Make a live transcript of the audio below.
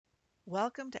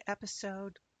Welcome to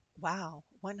episode,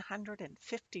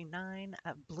 159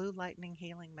 of Blue Lightning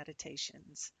Healing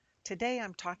Meditations. Today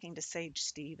I'm talking to Sage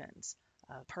Stevens,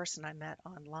 a person I met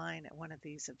online at one of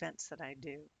these events that I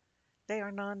do. They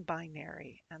are non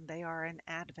binary and they are an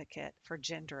advocate for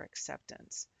gender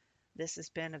acceptance. This has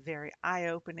been a very eye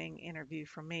opening interview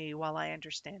for me. While I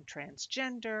understand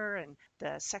transgender and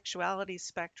the sexuality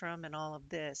spectrum and all of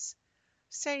this,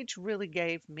 Sage really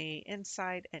gave me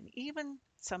insight and even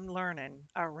some learning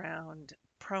around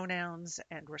pronouns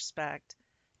and respect,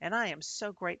 and I am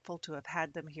so grateful to have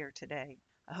had them here today.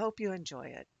 I hope you enjoy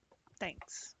it.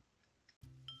 Thanks.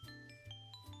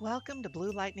 Welcome to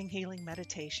Blue Lightning Healing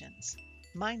Meditations.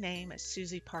 My name is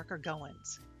Susie Parker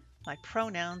Goins. My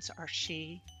pronouns are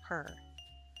she, her.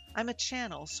 I'm a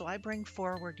channel, so I bring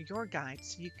forward your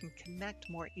guides so you can connect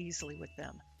more easily with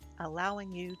them,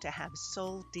 allowing you to have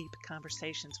soul-deep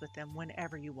conversations with them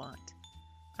whenever you want.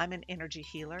 I'm an energy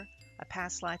healer, a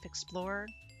past life explorer,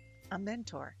 a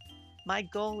mentor. My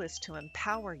goal is to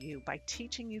empower you by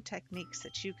teaching you techniques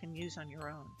that you can use on your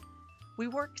own. We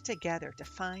work together to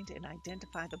find and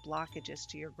identify the blockages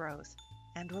to your growth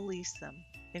and release them,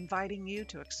 inviting you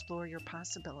to explore your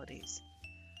possibilities.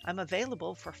 I'm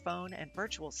available for phone and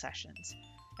virtual sessions,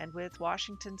 and with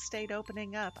Washington State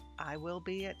opening up, I will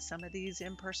be at some of these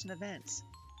in-person events.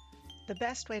 The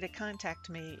best way to contact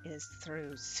me is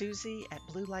through Susie at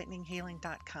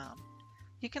BlueLightningHealing.com.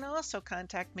 You can also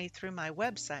contact me through my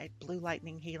website,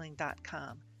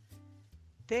 BlueLightningHealing.com.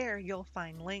 There you'll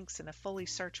find links in a fully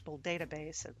searchable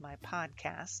database of my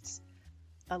podcasts,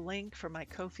 a link for my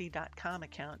Ko-fi.com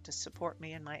account to support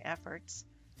me in my efforts,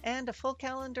 and a full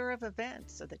calendar of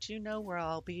events so that you know where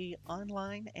I'll be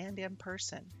online and in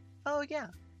person. Oh yeah,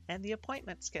 and the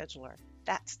appointment scheduler.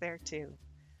 That's there too.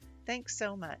 Thanks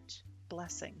so much.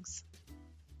 Blessings.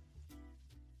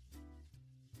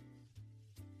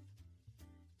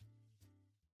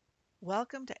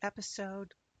 Welcome to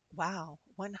episode,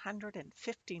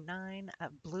 159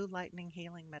 of Blue Lightning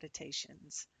Healing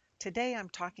Meditations. Today I'm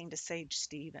talking to Sage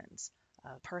Stevens,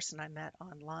 a person I met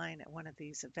online at one of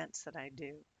these events that I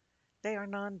do. They are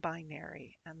non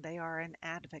binary and they are an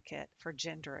advocate for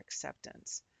gender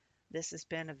acceptance. This has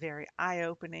been a very eye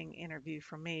opening interview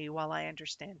for me. While I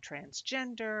understand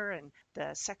transgender and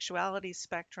the sexuality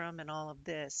spectrum and all of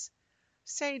this,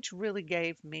 Sage really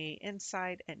gave me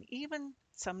insight and even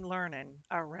some learning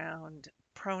around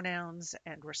pronouns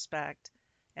and respect,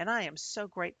 and I am so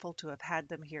grateful to have had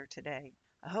them here today.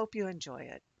 I hope you enjoy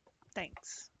it.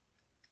 Thanks.